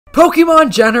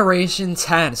Pokemon Generation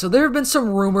 10. So there have been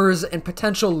some rumors and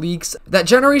potential leaks that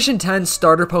Generation 10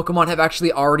 starter Pokemon have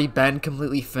actually already been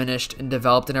completely finished and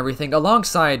developed and everything,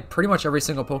 alongside pretty much every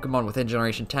single Pokemon within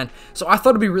Generation 10. So I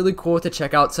thought it'd be really cool to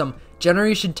check out some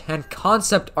Generation 10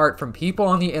 concept art from people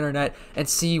on the internet and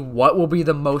see what will be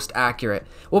the most accurate.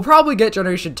 We'll probably get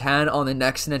Generation 10 on the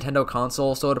next Nintendo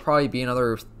console, so it'll probably be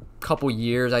another couple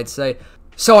years, I'd say.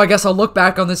 So I guess I'll look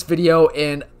back on this video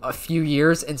in a few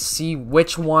years and see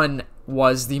which one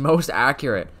was the most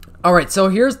accurate. Alright, so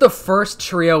here's the first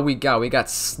trio we got. We got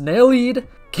Snailede,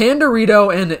 Candorito,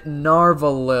 and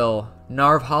Narvalil.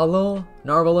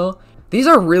 Narvalil? These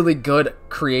are really good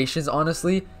creations,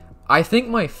 honestly. I think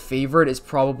my favorite is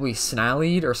probably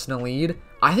Snailede.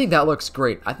 I think that looks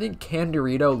great. I think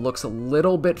Candorito looks a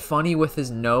little bit funny with his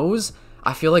nose.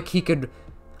 I feel like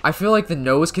the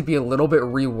nose could be a little bit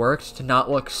reworked to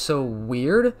not look so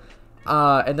weird.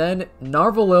 And then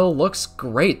Narvalil looks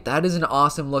great. That is an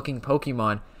awesome looking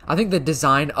Pokemon. I think the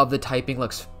design of the typing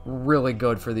looks really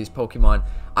good for these Pokemon.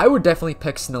 I would definitely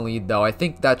pick Snailede though. I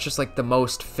think that's just like the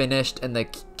most finished and the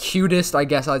cutest, I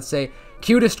guess I'd say.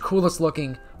 Cutest, coolest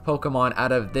looking Pokemon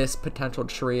out of this potential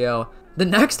trio. The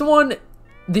next one,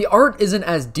 the art isn't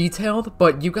as detailed,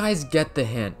 but you guys get the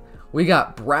hint. We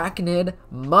got Bracknid,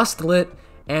 Mustlet,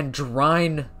 and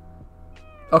Drine.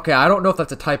 Okay, I don't know if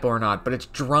that's a typo or not, but it's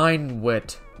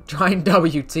Drinewit.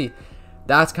 WT.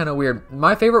 That's kind of weird.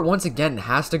 My favorite, once again,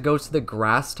 has to go to the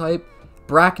grass type.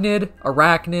 Bracknid,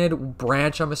 Arachnid,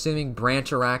 Branch, I'm assuming. Branch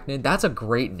Arachnid. That's a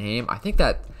great name. I think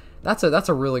that's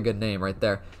a really good name right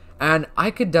there. And I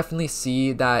could definitely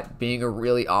see that being a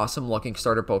really awesome looking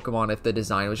starter Pokemon if the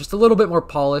design was just a little bit more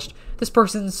polished. This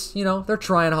person's, you know, they're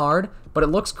trying hard, but it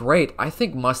looks great. I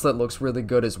think Mustlet looks really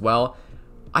good as well.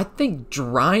 I think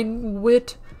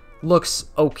Drinewit looks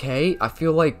okay. I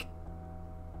feel like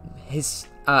his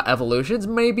evolutions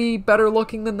may be better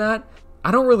looking than that. I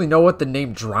don't really know what the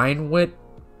name Drinewit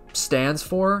stands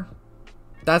for.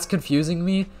 That's confusing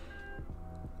me.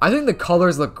 I think the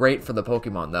colors look great for the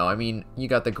Pokemon though. I mean, you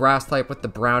got the grass type with the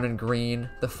brown and green,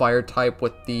 the fire type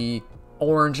with the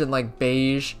orange and like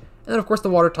beige, and then of course the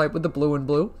water type with the blue and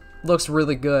blue. Looks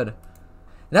really good.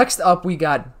 Next up we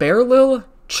got Bearlil,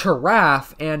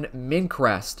 Giraffe, and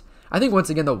Mincrest. I think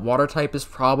once again the water type is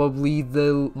probably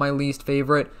my least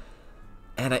favorite,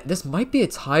 and this might be a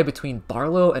tie between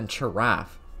Barlow and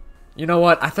Giraffe. You know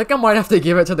what? I think I might have to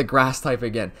give it to the grass type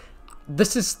again.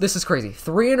 This is crazy.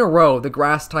 3 in a row, the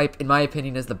grass type, in my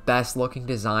opinion, is the best looking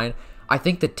design. I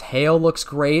think the tail looks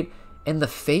great, and the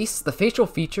facial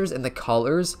features and the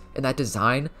colors in that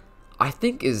design, I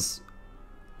think is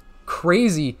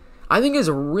crazy. I think is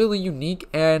really unique,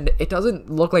 and it doesn't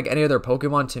look like any other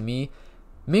Pokemon to me.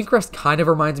 Mincrest kind of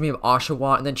reminds me of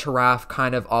Oshawott, and then Giraffe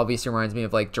kind of obviously reminds me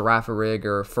of like Girafarig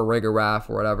or Farigiraf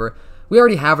or whatever. We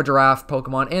already have a Giraffe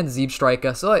Pokemon and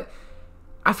Zebstrika, so like,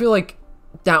 I feel like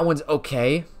that one's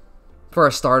okay for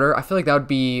a starter. I feel like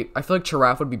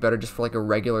Giraffe would be better just for like a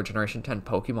regular Generation 10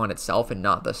 Pokemon itself and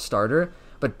not the starter.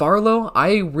 But Barlow,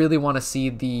 I really want to see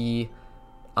the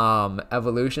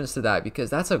evolutions to that because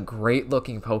that's a great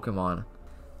looking Pokemon.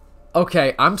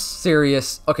 Okay, I'm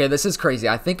serious. Okay, this is crazy.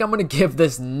 I think I'm going to give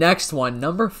this next one,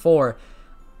 number 4,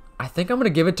 I think I'm going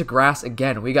to give it to grass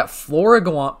again. We got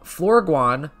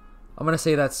Floriguan. I'm going to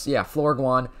say that's, yeah,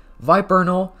 Floriguan,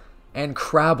 Vipernal, and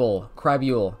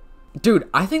Crabule. Dude,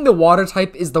 I think the water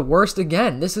type is the worst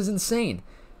again. This is insane.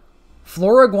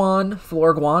 Floriguan,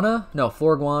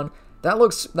 that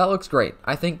looks great.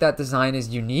 I think that design is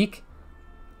unique.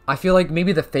 I feel like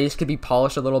maybe the face could be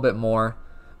polished a little bit more.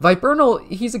 Vipernal,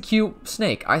 he's a cute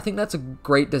snake. I think that's a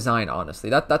great design, honestly.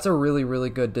 That's a really, really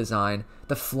good design.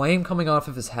 The flame coming off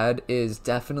of his head is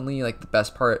definitely like the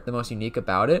best part, the most unique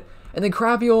about it. And then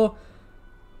Crabule,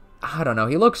 I don't know,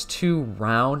 he looks too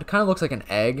round, kind of looks like an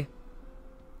egg.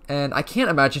 And I can't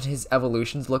imagine his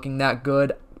evolutions looking that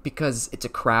good because it's a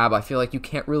crab. I feel like you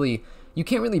can't really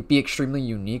be extremely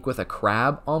unique with a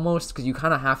crab almost because you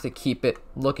kind of have to keep it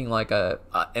looking like an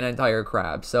entire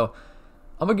crab. So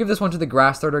I'm going to give this one to the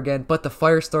grass starter again, but the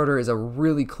fire starter is a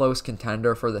really close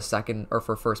contender for the second or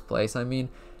for first place. I mean,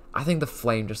 I think the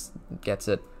flame just gets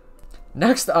it.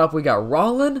 Next up, we got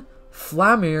Rollin,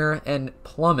 Flamir, and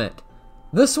Plummet.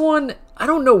 This one, I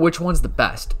don't know which one's the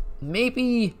best.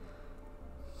 Maybe,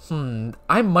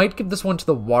 I might give this one to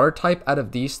the water type out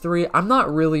of these 3. I'm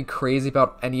not really crazy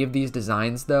about any of these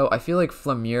designs though. I feel like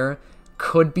Flamir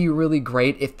could be really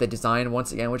great if the design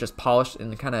once again was just polished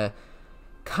and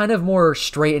kind of more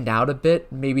straightened out a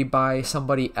bit, maybe by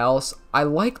somebody else. I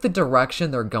like the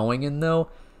direction they're going in though.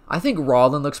 I think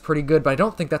Rollin looks pretty good, but I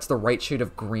don't think that's the right shade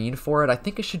of green for it. I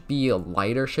think it should be a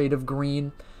lighter shade of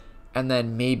green. and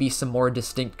then maybe some more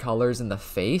distinct colors in the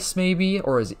face, maybe,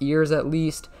 or his ears at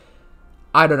least.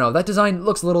 I don't know, that design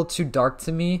looks a little too dark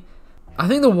to me. I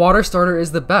think the water starter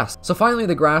is the best. So finally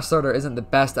the grass starter isn't the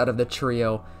best out of the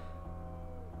trio.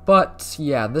 But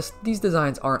yeah, these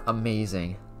designs aren't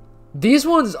amazing. These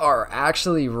ones are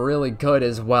actually really good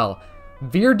as well.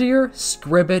 Veerdeer,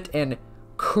 Scribbit, and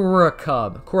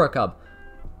Kurakub.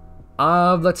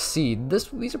 Let's see.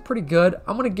 These are pretty good.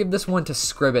 I'm gonna give this one to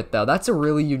Scribbit though. That's a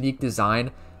really unique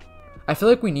design. I feel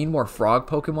like we need more frog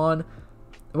Pokemon.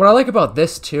 What I like about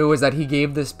this too is that he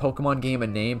gave this Pokemon game a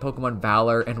name, Pokemon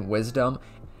Valor and Wisdom,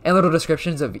 and little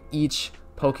descriptions of each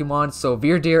Pokemon. So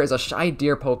Veerdeer is a shy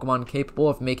deer Pokemon capable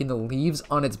of making the leaves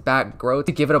on its back grow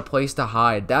to give it a place to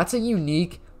hide. That's a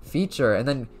unique feature. And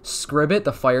then Scribbit,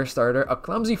 the fire starter, a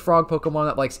clumsy frog Pokemon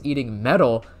that likes eating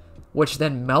metal, which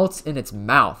then melts in its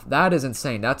mouth. That is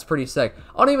insane. That's pretty sick.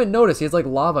 I don't even notice he has like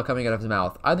lava coming out of his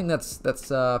mouth. I think that's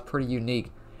pretty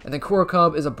unique. And then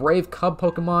Kurakub is a brave cub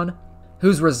Pokemon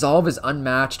whose resolve is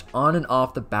unmatched on and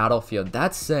off the battlefield.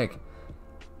 That's sick.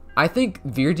 I think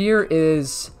Veerdeer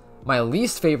is my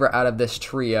least favorite out of this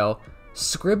trio.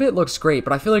 Scribbit looks great,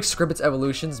 but I feel like Scribbit's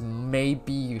evolutions may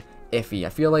be iffy. I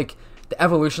feel like the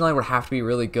evolution line would have to be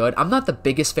really good. I'm not the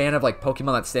biggest fan of like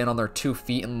Pokemon that stand on their 2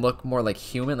 feet and look more like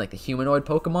human, like the humanoid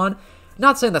Pokemon.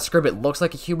 Not saying that Scribbit looks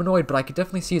like a humanoid, but I could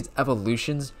definitely see his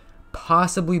evolutions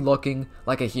possibly looking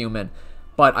like a human.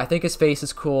 But I think his face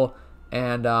is cool,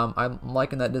 and I'm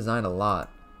liking that design a lot.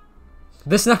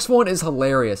 This next one is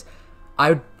hilarious.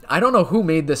 I don't know who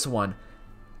made this one.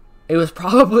 It was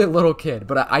probably a little kid,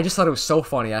 but I just thought it was so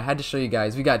funny. I had to show you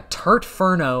guys. We got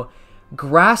Turtfurno,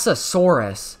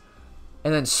 Grassosaurus,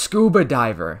 and then Scuba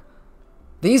Diver.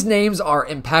 These names are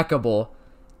impeccable,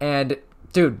 and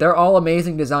dude, they're all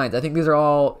amazing designs. I think these are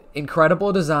all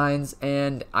incredible designs,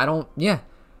 and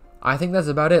I think that's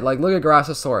about it. Like, look at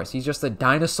Grassosaurus. He's just a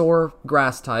dinosaur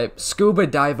grass type. Scuba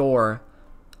Divor.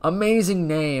 Amazing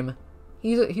name.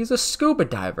 He's a scuba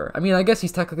diver. I mean, I guess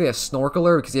he's technically a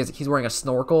snorkeler because he's wearing a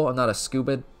snorkel and not a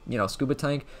scuba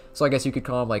tank. So I guess you could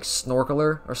call him like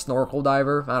snorkeler or snorkel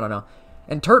diver. I don't know.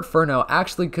 And Turtfurno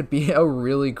actually could be a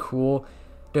really cool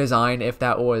design if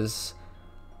that was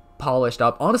polished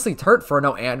up. Honestly,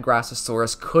 Turtfurno and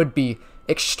Grassosaurus could be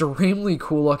extremely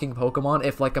cool looking Pokemon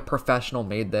if like a professional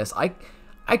made this. I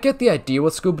get the idea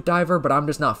with Scuba Diver, but I'm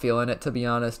just not feeling it, to be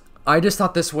honest. I just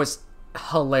thought this was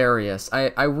hilarious.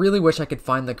 I really wish I could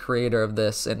find the creator of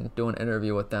this and do an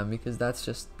interview with them, because that's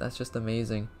just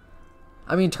amazing.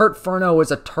 I mean, Turtfurno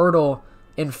is a turtle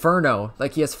inferno.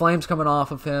 Like, he has flames coming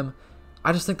off of him.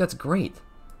 I just think that's great.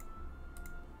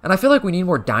 And I feel like we need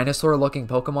more dinosaur looking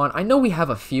Pokemon. I know we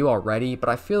have a few already, but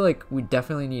I feel like we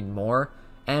definitely need more.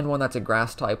 And one that's a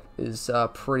grass type is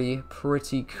pretty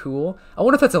cool. I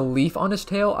wonder if that's a leaf on his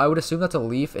tail. I would assume that's a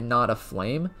leaf and not a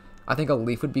flame. I think a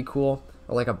leaf would be cool.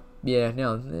 Or like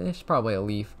it's probably a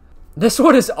leaf. This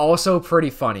one is also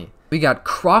pretty funny. We got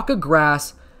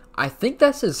Crocograss. I think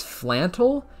that's his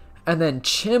Flantle. And then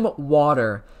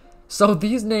Chimwater. So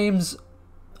these names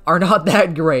are not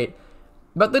that great,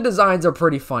 but the designs are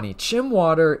pretty funny.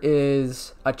 Chimwater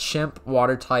is a chimp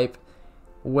water type,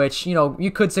 which,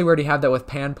 you could say we already have that with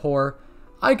Panpour.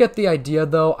 I get the idea,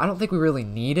 though. I don't think we really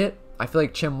need it. I feel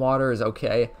like Chimwater is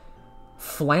okay.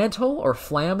 Flantle or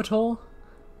Flamtle,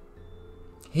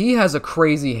 he has a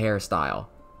crazy hairstyle.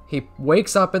 He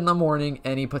wakes up in the morning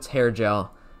and he puts hair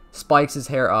gel, spikes his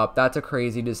hair up. That's a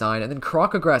crazy design. And then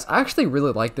Crocograss, I actually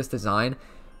really like this design.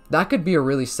 That could be a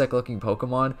really sick looking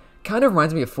Pokemon. Kind of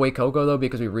reminds me of Fuecoco, though,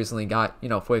 because we recently got,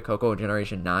 Fuecoco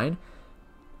Generation 9.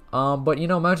 But,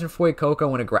 imagine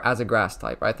Fuecoco as a grass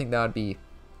type. I think that would be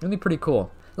pretty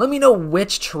cool. Let me know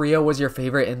which trio was your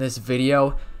favorite in this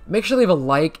video. Make sure to leave a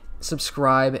like,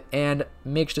 subscribe, and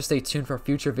make sure to stay tuned for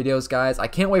future videos, guys. I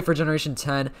can't wait for Generation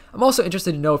 10. I'm also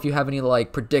interested to know if you have any,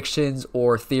 predictions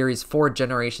or theories for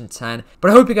Generation 10.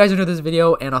 But I hope you guys enjoyed this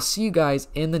video, and I'll see you guys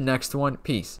in the next one.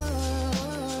 Peace.